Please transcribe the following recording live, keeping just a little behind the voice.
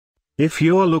If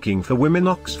you're looking for women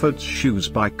Oxford shoes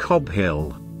by Cobb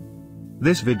Hill,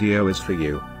 this video is for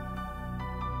you.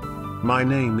 My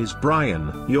name is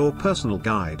Brian, your personal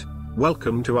guide.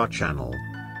 Welcome to our channel.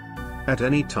 At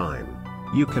any time,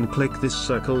 you can click this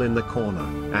circle in the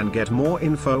corner and get more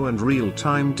info and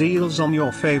real-time deals on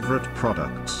your favorite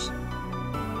products.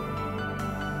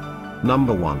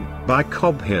 Number 1, by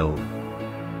Cobb Hill.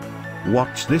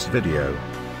 Watch this video.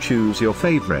 Choose your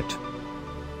favorite.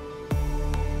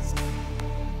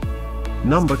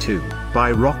 Number 2,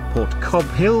 by Rockport Cobb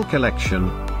Hill Collection.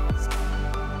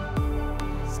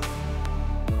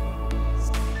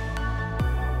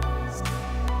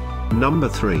 Number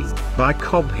 3, by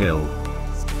Cobb Hill.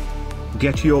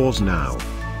 Get yours now.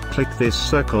 Click this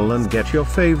circle and get your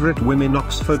favorite women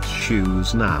Oxford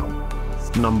shoes now.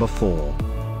 Number 4.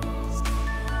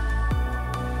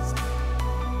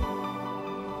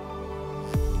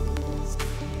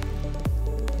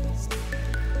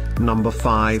 Number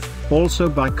 5, also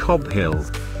by Cobb Hill.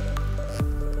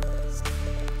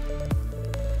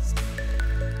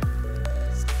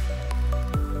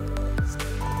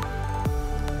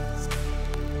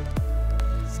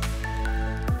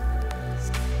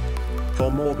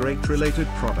 For more great related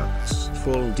products,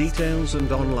 full details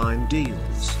and online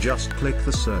deals, just click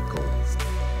the circle.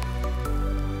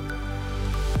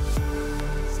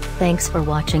 Thanks for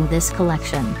watching this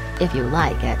collection. If you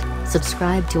like it,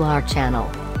 subscribe to our channel.